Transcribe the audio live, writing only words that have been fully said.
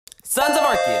Sons of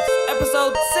Arceus,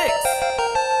 episode 6.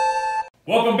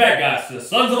 Welcome back, guys, to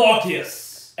Sons of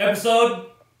Arceus, episode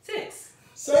 6.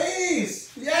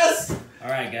 6! Yes!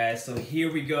 Alright, guys, so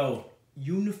here we go.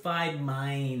 Unified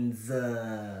Minds.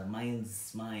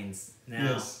 Minds.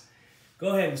 Now, Yes.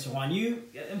 Go ahead, Mr. Juan.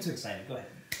 I'm too excited. Go ahead.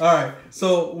 Alright,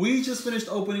 so we just finished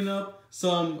opening up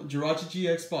some Jirachi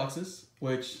GX boxes,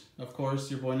 which, of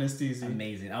course, your boy Nesteezy.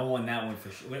 Amazing. I won that one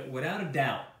for sure. Without a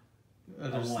doubt.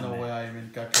 There's no way I even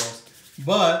got close.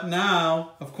 But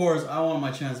now, of course, I want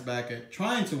my chance back at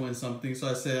trying to win something. So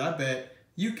I said, I bet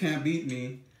you can't beat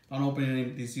me on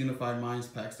opening these Unified Minds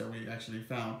packs that we actually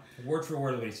found. Word for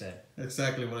word what he said.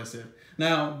 Exactly what I said.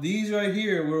 Now, these right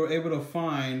here, we were able to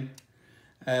find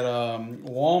at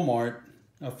Walmart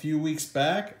a few weeks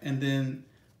back. And then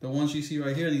the ones you see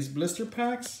right here, these blister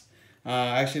packs,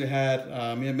 I actually had,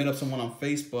 I met up someone on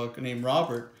Facebook named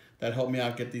Robert that helped me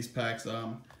out get these packs.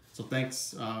 So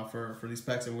thanks for these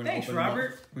packs that we're going to open. Thanks,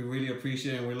 Robert. We really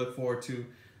appreciate it, and we look forward to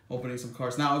opening some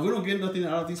cards. Now, if we don't get nothing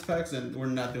out of these packs, then we're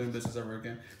not doing business ever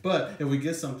again. But if we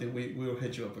get something, we will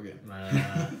hit you up again.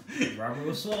 Robert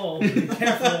was slow. Be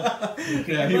careful.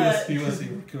 Yeah, he was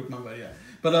cooked my butt, yeah.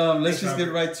 But let's just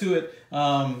get right to it.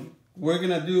 We're going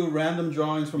to do random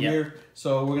drawings from here.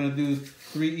 So we're going to do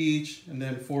 3 each, and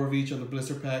then 4 of each on the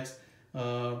blister packs.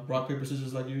 Rock, paper,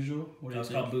 scissors like usual. What do you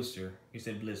think? Called booster. You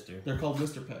said blister. They're called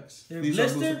blister packs. They're These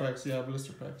blister? are blister packs. Yeah,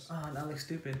 blister packs. Oh, that looks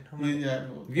stupid. Yeah.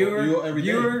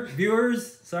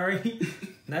 Viewers, sorry.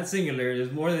 Not singular.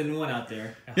 There's more than one out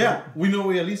there. Yeah, we know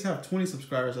we at least have 20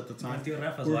 subscribers at the time. Tio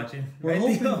Rafa's watching.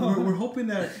 We're hoping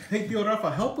that, hey, Tio Rafa,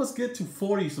 help us get to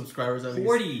 40 subscribers at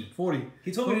least. 40.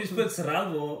 He told me to just put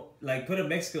Cerrado, like put a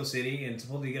Mexico City, and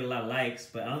supposedly get a lot of likes,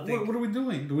 but I don't think... What are we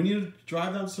doing? Do we need to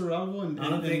drive down to Cerrado? I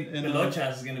don't think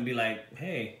Pelochas is going to be like,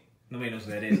 hey, nobody knows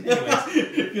who that is. Anyways.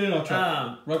 Get it off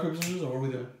track. Rock, paper, scissors, or what are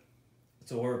we doing?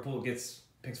 So whoever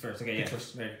picks first. Okay, Pick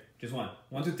first. Ready. Just one.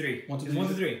 1, 2, 3. 1, 2, 3. 1,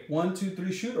 2, 3. 1, 2,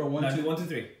 3, shoot, or 1, 2? 1, 2,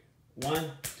 3.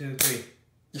 1, 2, 3.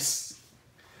 Yes.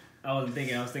 I was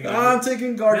thinking. I'm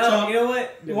taking guard No, chop. you know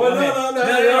what? Well, no,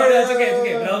 that's okay, it's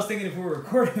okay. But I was thinking if we were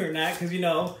recording or not, because, you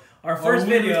know, our first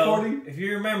video, if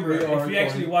you remember, if you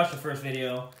actually watched the first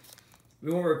video,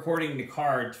 we weren't recording the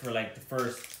cards for like the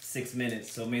first 6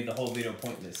 minutes, so it made the whole video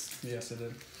pointless. Yes, it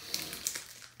did.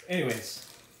 Anyways,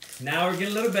 now we're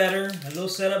getting a little better. A little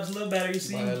setup's a little better. You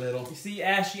see, By a little. You see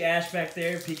Ashy Ash back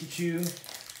there, Pikachu,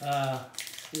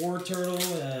 War Turtle,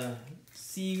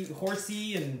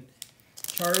 Horsey, and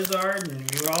Charizard, and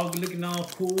you're all looking all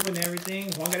cool and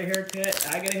everything. Juan got a haircut.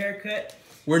 I got a haircut.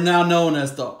 We're now known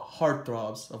as the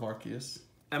heartthrobs of Arceus.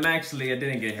 I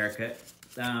didn't get a haircut.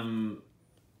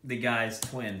 The guy's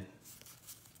twin.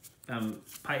 No,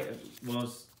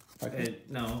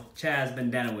 Chaz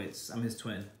Bandanowitz. I'm his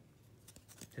twin.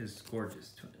 His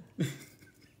gorgeous twin.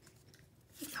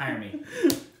 Hire me.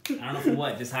 I don't know for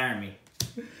what, just hire me.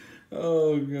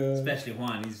 Oh, God. Especially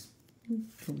Juan.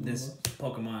 This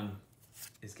Pokemon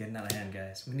is getting out of hand,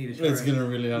 guys. We need to It's getting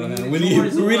really out of hand. We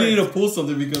really need to pull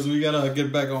something because we gotta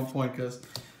get back on point because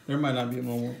there might not be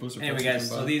no more booster. Anyway, guys,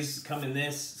 so these come in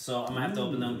this, so I'm gonna have to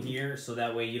open them here, so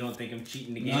that way you don't think I'm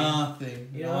cheating the game. Nothing.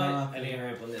 You know what? I didn't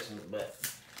hurry up on this one, but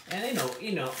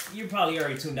you're probably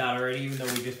already tuned out already, even though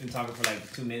we've just been talking for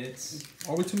like 2 minutes.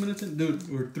 Are we 2 minutes in? Dude,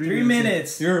 we're 3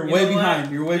 minutes. You're way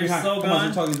behind. You're way behind. So Come on,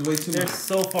 you're talking way too much. They're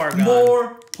so far gone.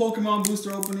 More Pokemon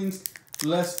booster openings,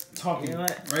 less talking. You know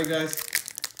what? Right, guys?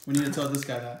 We need to tell this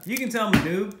guy that. You can tell I'm a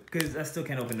noob, because I still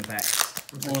can't open the pack.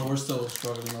 Well, we're still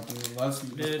struggling up in the last.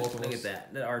 Dude, look at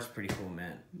that. That art's pretty cool,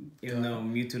 man. Even though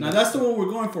Mewtwo... Now, that's the one we're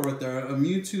going for right there. A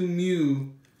Mewtwo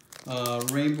Mew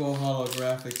Rainbow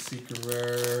Holographic Secret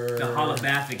Rare. The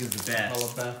Holobaphic is the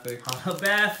best.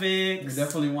 Holobaphic. We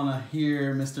definitely want to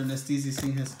hear Mr. Nesteezy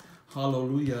sing his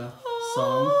Hallelujah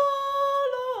song.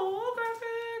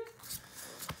 Holobaphic.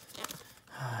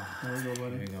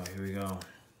 Here we go.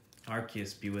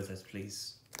 Arceus, be with us,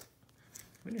 please.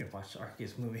 We need to watch the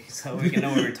Arceus movie so we can know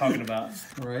what we're talking about.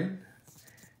 Right.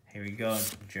 Here we go.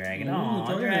 Dragon. Oh,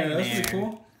 Dragon. That's pretty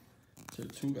cool.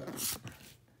 Two guys.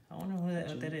 I wonder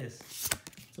what that is.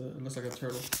 It looks like a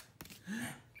turtle.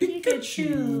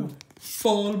 Pikachu.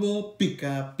 Polvo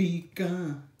pica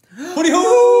pica.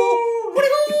 Hooty-hoo!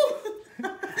 Hooty-hoo! I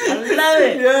love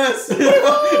it. Yes.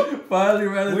 Finally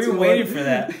ran into We were waiting for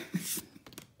that.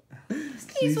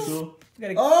 Cecil.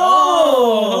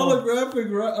 Oh! Holographic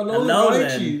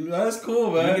Raichi. That's cool,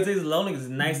 man. You can see his Alolan is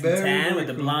nice and tan with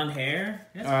the blonde hair.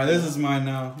 All right, this is mine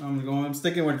now. I'm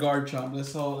sticking with guard chomp.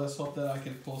 Let's hope that I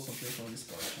can pull something from this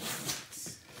guard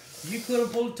chomp. You could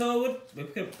have pulled Toad. We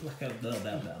could have plucked up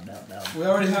down. We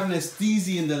already have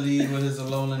Nesteezy in the lead with his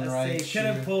Alolan Raichi.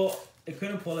 It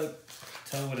couldn't pull like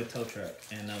Tow with a tow truck,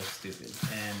 and that was stupid.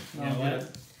 And you know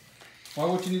what? Why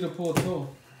would you need to pull a tow?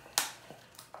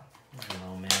 I don't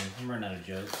know, man. I'm running out of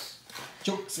jokes.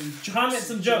 Jokes and jokes. Comment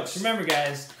some jokes. Remember,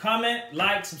 guys. Comment,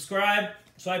 like, subscribe,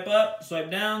 swipe up,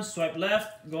 swipe down, swipe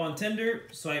left. Go on Tinder,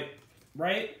 swipe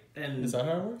right, and is that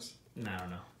how it works? No, I don't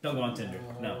know. Don't go on Tinder.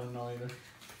 No. I don't know either.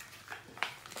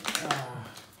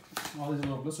 All these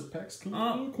little blizzard packs. Coin.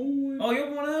 Oh, you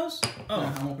open one of those? Oh,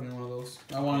 yeah, I'm opening one of those.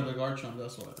 I wanted the Garchomp,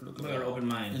 that's why. I'm gonna open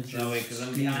mine. That way, because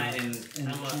I'm behind and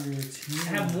I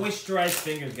have moisturized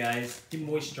fingers, guys. Get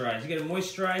moisturized. You gotta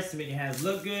moisturize to make your hands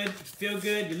look good, feel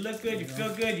good. You look good, you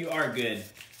feel good, you are good.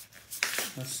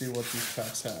 Let's see what these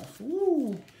packs have.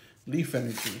 Woo! Leaf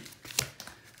Energy.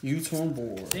 U-Tone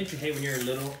Board. Didn't you hate when you were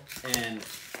little and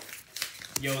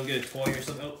you would get a toy or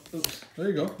something? Oh, oops. There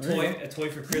you go. A toy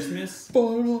for Christmas.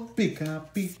 Polo Pika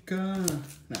Pika.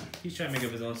 No. He's trying to make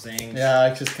up his own sayings. Yeah,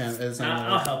 I just can't.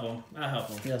 I'll help him. I'll help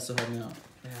him. Yeah, so help me out.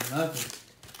 Yeah,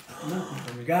 nothing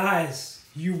for me. Guys,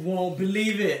 you won't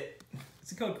believe it.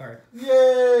 It's a code card.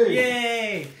 Yay!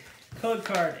 Yay! Code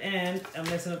card. And I'm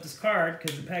messing up this card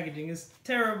because the packaging is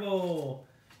terrible.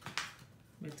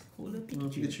 It's cool. Look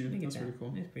at you. That's pretty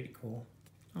cool. It's pretty cool.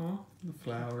 Oh, the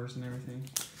flowers and everything.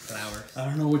 Flowers. I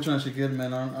don't know which one I should get,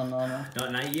 man. No,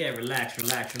 not yet. Relax.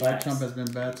 Trump has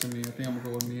been bad to me. I think I'm gonna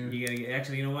go with Mew. You gotta get.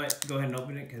 Actually, you know what? Go ahead and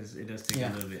open it because it does take a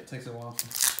little bit. It takes a while.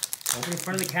 Open in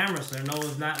front of the camera so they know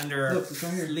it's not under it's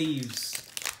right here. sleeves.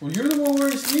 Well, you're the one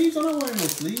wearing sleeves. I'm not wearing no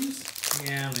sleeves.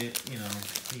 Yeah, but you know,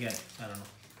 you got. I don't know.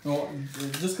 Well,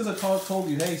 just because I told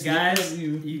you, hey, guys,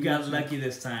 you got lucky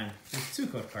this time. There's 2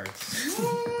 code cards.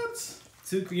 What?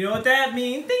 2. You know what that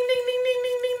means? Ding, ding, ding, ding,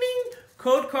 ding, ding, ding.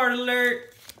 Code card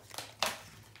alert.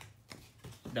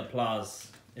 The applause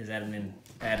is added in.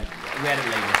 We add it later.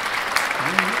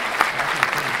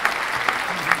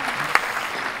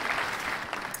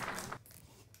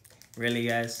 Really,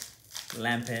 guys?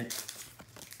 Lampent.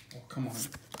 Oh, come on.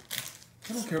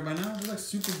 I don't care by now. They're like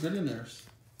super billionaires.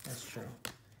 That's true.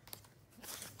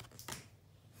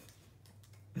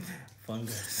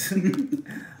 Fungus.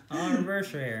 On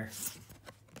reverse rare.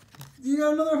 You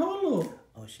got another holo.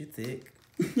 Oh, she thick.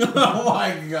 Oh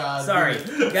my god. Sorry,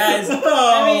 guys.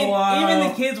 Oh, I mean, wow. even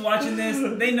the kids watching this,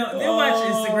 they know. They watch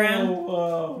Instagram.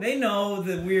 Wow. They know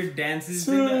the weird dances.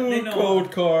 2 they know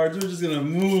code cards. We're just gonna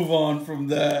move on from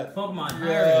that. Pokemon God.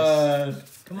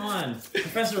 Iris. Come on,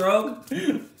 Professor Oak.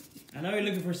 I know you're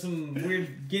looking for some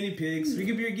weird guinea pigs. We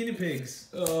could be your guinea pigs.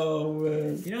 Oh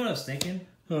man. You know what I was thinking?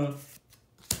 Huh.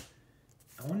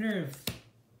 I wonder if,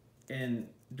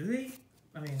 do they?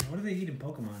 I mean, what do they eat in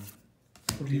Pokemon?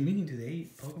 What do you mean? Do they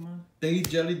eat Pokemon? They eat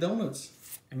jelly donuts.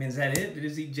 I mean, is that it? They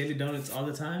just eat jelly donuts all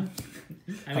the time?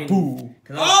 I mean, Apoo.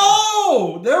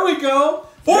 Oh, there we go.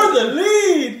 For the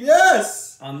lead.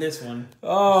 Yes. On this one.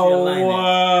 Oh,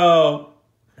 wow.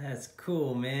 That's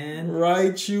cool, man.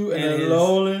 Raichu and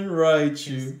Alolan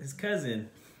Raichu. His cousin.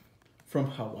 From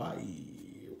Hawaii.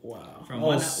 Wow.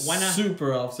 From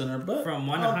super off center, but from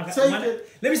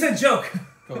Let me say a joke.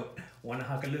 Go.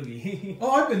 Wanahakalugi.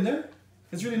 Oh, I've been there.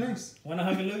 It's really nice.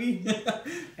 Wanahakalugi?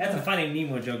 That's a Finding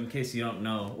Nemo joke in case you don't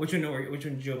know. Which one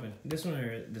did you open? This one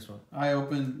or this one? I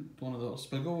opened one of those.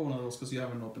 But go with one of those because you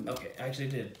haven't opened it. Okay, I actually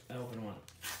did. I opened one.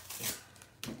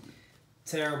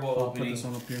 Terrible I'll opening. put this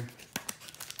one up here.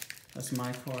 That's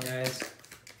my card. Guys.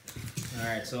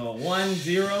 Alright, so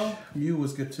 1-0. Mew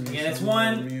was good to me. Yeah, that's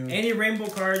 1. Any rainbow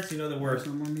cards, you know they're worth.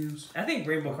 No more Mews. I think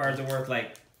rainbow cards are worth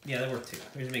they're worth 2.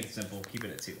 We just make it simple. Keep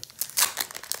it at 2.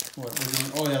 What we're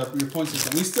doing? Oh yeah, your point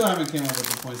system. We still haven't came up with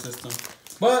the point system.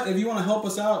 But if you want to help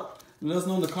us out, let us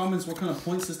know in the comments what kind of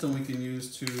point system we can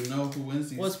use to know who wins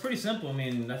these. Well, it's pretty simple. I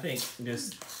mean, I think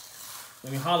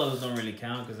hollows don't really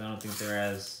count because I don't think they're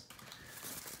as,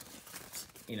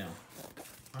 I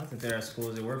don't think they're as cool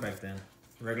as they were back then.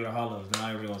 Regular hollows. Now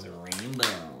everyone's a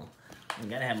rainbow. I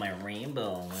gotta have my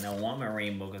rainbow, and I want my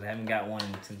rainbow because I haven't got one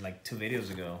since like 2 videos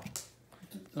ago.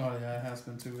 Oh yeah, it has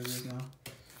been 2 videos now.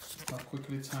 How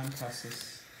quickly time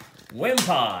passes.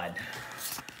 Wimpod.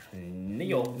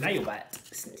 Neobat.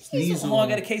 Sneasel. Oh, I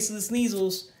got a case of the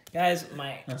Sneasels. Guys,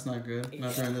 That's not good.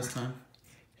 Not during this time.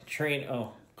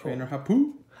 Cool. Trainer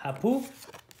Hapu. Hapu.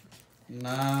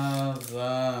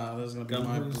 Nada. This is going to be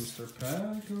my booster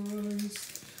pack,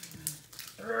 guys.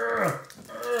 I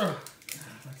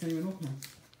can't even open it.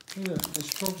 Look at that. It's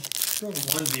struggle.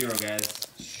 1-0, guys.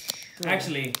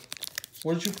 Actually...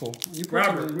 What did you pull?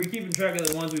 Robert, we're keeping track of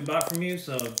the ones we bought from you,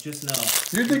 so just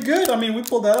know. You did good. I mean, we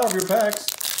pulled that out of your packs.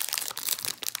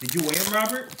 Did you weigh them,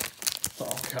 Robert? Oh,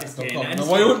 God. Just Don't kidding.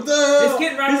 call me. Just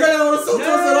kidding, Robert. He's not going to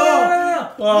us at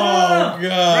all. Oh,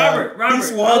 God. Robert.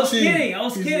 He's watching. I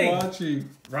was kidding. He's watching.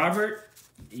 Robert,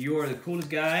 you're the coolest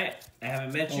guy. I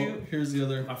haven't met you. Here's the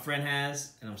other. My friend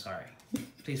has, and I'm sorry.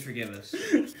 Please forgive us.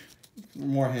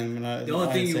 More him. And the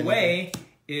only thing you weigh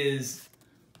is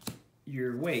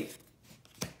your weight.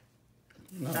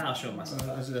 No. I'll show myself.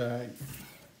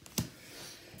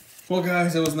 Well,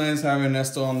 guys, it was nice having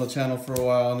Nesto on the channel for a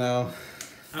while now.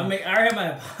 I already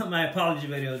have my apology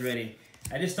videos ready.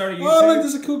 I just started YouTube. Oh, look,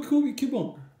 there's a cool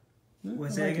Cubone.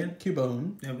 What's that again?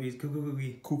 Cubone. No, he's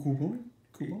Cuckoo-Coogie. Cubone?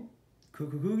 Cubone?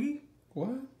 Cuckoo-Coogie? What?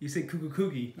 You said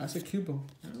Cuckoo-Coogie. I said Cubone.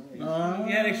 You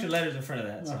had extra letters in front of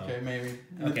that. So. Okay, maybe.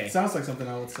 Okay. It sounds like something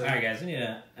I would say. All right, guys, I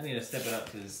need to step it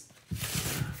up because I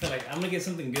feel like I'm gonna get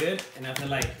something good, and I feel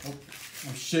like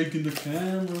I'm shaking the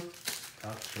camera.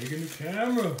 I'm shaking the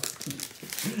camera.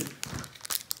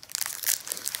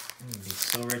 I'm gonna be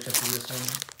so rich after this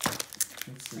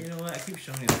one. You know what? I keep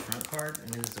showing you the front card, and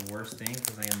this is the worst thing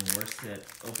because I am the worst at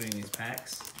opening these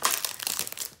packs.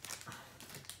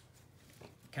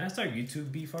 Can I start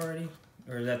YouTube beef already?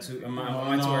 Or is that too? Am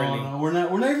I too early? No, we're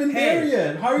not even there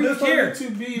yet. How are you starting to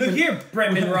be? Look here,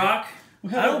 Bretman Rock.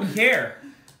 I don't care.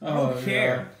 I Oh, don't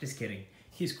care. yeah. Just kidding.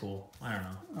 He's cool. I don't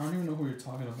know. I don't even know who you're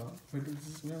talking about. Wait,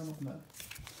 we haven't opened that.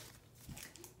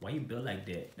 Why you build like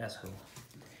that? That's cool.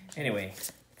 Anyway,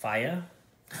 Fire.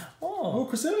 Oh,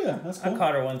 Cresselia. That's cool. I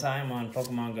caught her one time on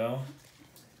Pokemon Go.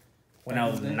 When I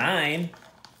was 9.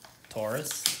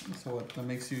 Taurus. So what? That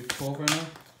makes you 12 right now?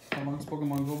 How long's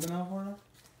Pokemon Go been out for now?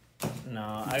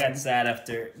 No, I got sad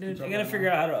after. Dude, I gotta figure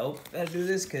out how to do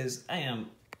this because I am.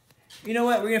 You know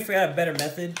what? We're gonna figure out a better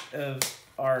method of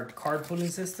our card pulling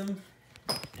system,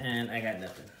 and I got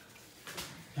nothing.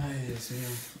 Nice, yeah.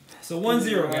 So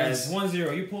 1-0, guys.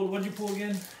 1-0. You pulled. What'd you pull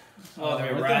again? Oh, the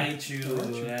Raichu.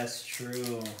 Raichu. That's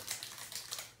true.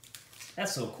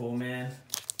 That's so cool, man.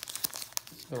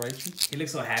 The Raichu? He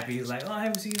looks so happy. He's like, oh, I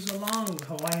haven't seen you so long,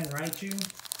 Hawaiian Raichu.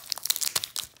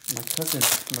 My cousin,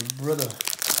 my brother.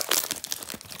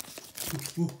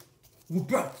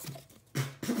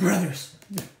 Brothers.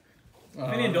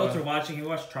 If any adults are watching, you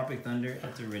watch Tropic Thunder.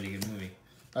 That's a really good movie.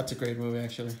 That's a great movie,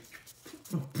 actually.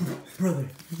 Brother.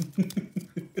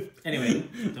 Anyway,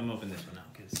 I'm open this one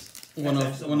out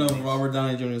because One of Robert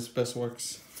Downey Jr.'s best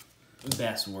works.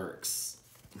 Best works.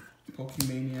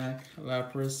 Pokemaniac,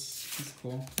 Lapras. It's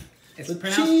cool. It's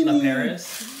pronounced La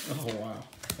Paris. Oh wow.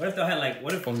 What if they had like?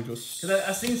 What if? Fungus. Because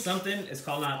I seen something. It's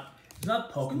called not. It's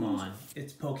not Pokemon.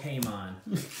 It's Pokemon.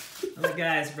 I'm like,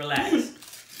 guys, relax.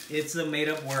 It's a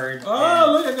made-up word.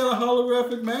 Oh, look! I got a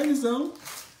holographic Magnezone.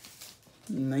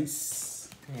 Nice.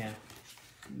 Yeah.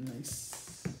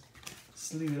 Nice.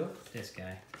 Sleeve it up. This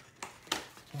guy.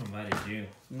 Who invited you?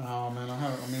 No, man. We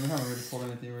haven't really pulled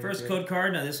anything. Really First good. code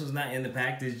card. Now this was not in the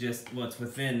pack. This is just what's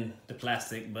within the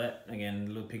plastic. But again,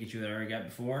 the little Pikachu that I already got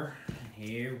before.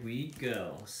 Here we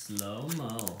go. Slow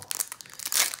mo.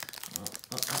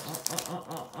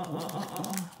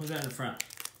 Who's that in the front?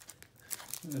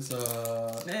 It's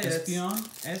Hey, Espion.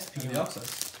 Espion. And the Oxus.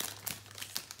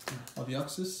 Oh, the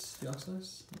Oxus? The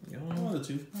Oxus? One of the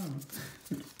two. I don't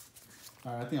know.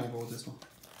 Alright, I think I'll go with this one.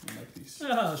 I like these.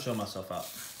 I'll show myself out.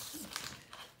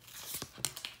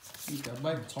 Got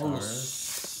by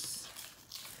Taurus.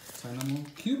 Dynamo.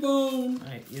 Cubone.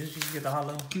 Alright, you just get the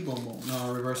hollow. Cubone bone.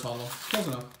 No, reverse hollow. Close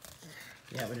enough.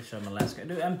 Yeah, we just showed my last guy.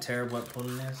 Dude, I'm terrible at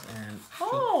pulling this. And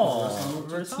oh,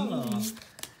 reverse hollow.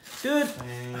 Dude.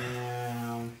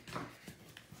 Damn.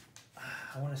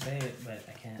 I want to say it, but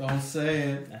I can't. Don't say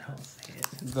it. I don't say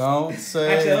it. Don't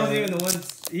say Actually, it. that wasn't even the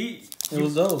ones. It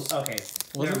was those. Okay,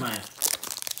 Was never it? mind.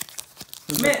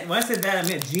 When I said that, I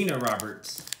meant Gina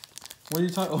Roberts. What are you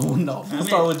talking? Oh no! Let's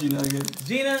start with Gina again.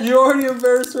 Gina. You already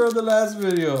embarrassed her in the last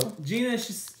video. Gina,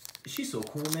 she's so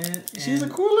cool, man. She's the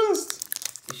coolest.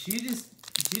 She just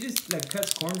like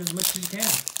cuts corners as much as she can.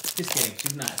 Just kidding.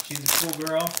 She's not. She's a cool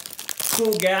girl.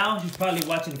 Cool gal. She's probably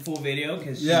watching the full video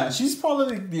because she's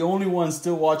probably the only one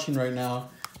still watching right now.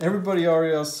 Everybody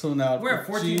already else tuned out. We're at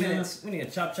 14 Gina minutes. We need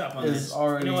to chop on is this.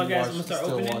 already You know what, guys? I'm gonna still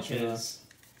start opening watching because us.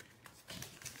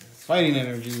 Fighting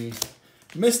energy.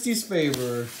 Misty's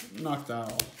favor. Knocked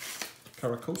out.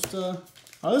 Caracosta.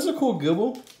 Oh, this is a cool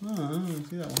Gibble. Oh, I don't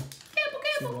see that one.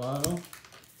 Gibble.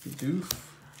 Doof.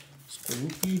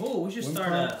 Spooky. Oh, we should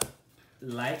start a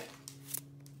like.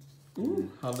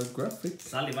 Ooh, holographic.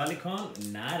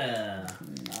 Salivalicon? Nada.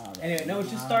 Anyway, no, we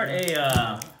should start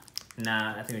a,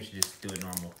 nah, I think we should just do it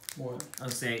normal. What? I'll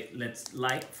say, let's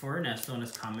like for Ernesto and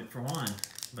let's comment for Juan.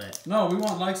 But no, we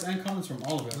want likes and comments from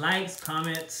all of it. likes,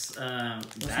 comments, bad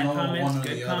one comments, or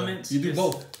good the other. comments. You do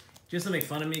both. Just to make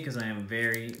fun of me because I am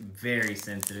very, very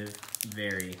sensitive.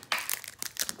 Very.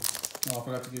 Oh, I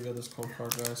forgot to give you this code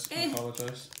card, guys. I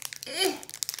apologize.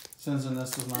 Since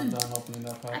Ernesto's not done opening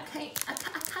that pack. I can't.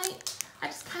 I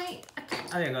just can't. I can't.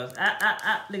 Oh, there it goes.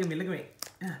 Look at me. Look at me.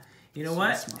 You know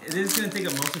what? This is gonna take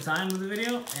up most of the time of the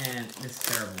video, and it's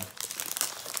terrible.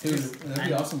 Dude, that'd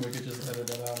be awesome. We could just edit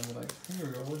that out and be like, here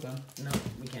we go, we're done. No,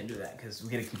 we can't do that because we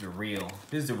gotta keep it real.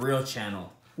 This is the real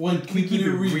channel. When we keep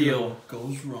it real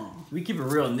goes wrong. We keep it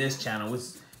real in this channel.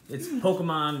 It's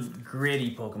Pokemon,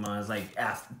 gritty Pokemon. It's like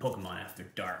Pokemon After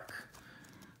Dark.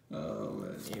 Oh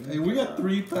man. Hey, we got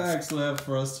 3 packs left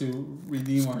for us to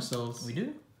redeem ourselves. We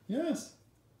do? Yes.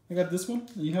 I got this one,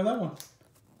 and you have that one.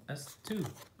 That's 2.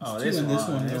 Oh, this one. This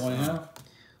one, this one you have.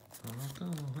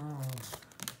 Oh,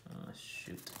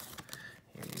 shoot.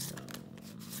 Here you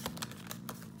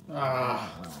go.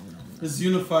 This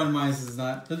Unified Minds is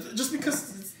not... Just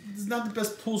because it's not the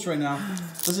best pulls right now,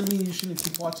 doesn't mean you shouldn't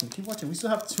keep watching. Keep watching. We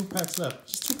still have 2 packs left.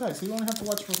 Just 2 packs. You only have to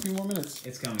watch for a few more minutes.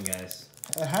 It's coming, guys.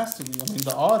 It has to be. I mean,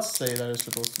 the odds say that it's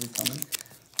supposed to be coming.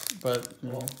 But...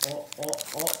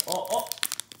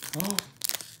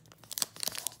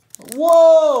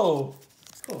 Whoa!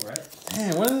 It's cool, right?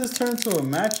 Man, when did this turn into a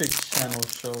Magic Channel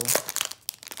show?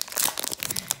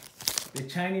 The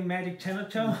Chinese Magic Channel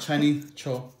show? Chinese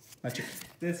show. Magic.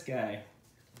 This guy.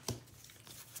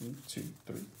 1, 2,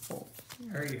 3, 4.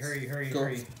 Hurry. Go.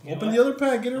 You Open the other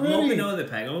pack. Get it ready. I'm opening the other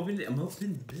pack. I'm opening.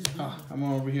 I'm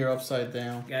over here upside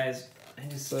down. Guys, I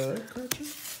just...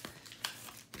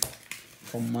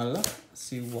 Komala,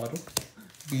 Siwaro,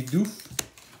 Bidoof,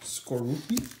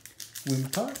 Skorupi,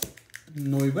 Wimpar,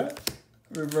 Noibat,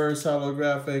 Reverse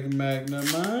Holographic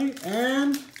Magnemite,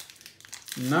 and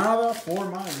nada for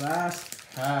my last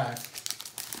pack.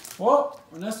 Well,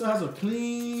 Ernesto has a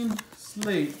clean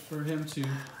slate for him to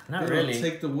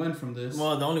take the win from this.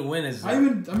 Well, the only win is...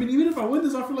 even if I win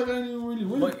this, I feel like I didn't even really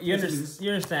win. But you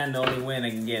understand the only win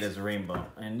I can get is a rainbow.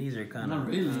 And these are kind of... Not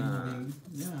really.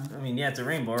 Yeah, it's a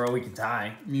rainbow, or we can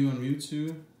tie. Mew and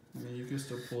Mewtwo. I mean, you can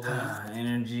still pull that.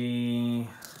 Energy...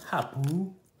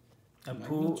 Hapu,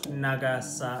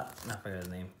 Nagasa... I forgot his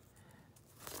name.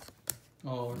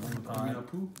 Oh,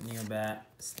 Hapu? Neobat.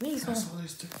 Sneasel. That's where they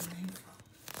took the name from.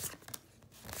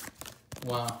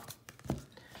 Wow.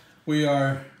 We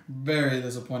are very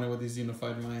disappointed with these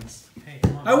Unified Minds. Hey,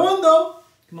 come on. I won though!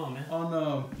 Come on, man. Oh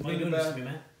no. Why are you doing this to me,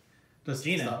 man?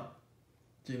 Gina. Stop.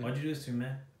 Gina. Why'd you do this to me,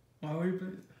 man? Why were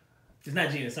you... It's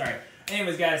not Gina, sorry.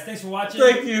 Anyways, guys, thanks for watching.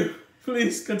 Thank you.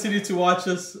 Please continue to watch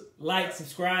us. Like,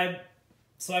 subscribe,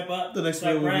 swipe up. The next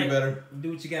video will be better.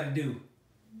 Do what you gotta do.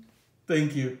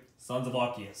 Thank you. Sons of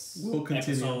Arceus. We'll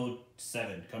continue. Episode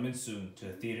 7, coming soon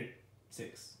to Theater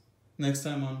 6. Next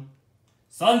time on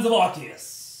Sons of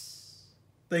Arceus.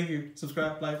 Thank you.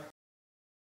 Subscribe, like.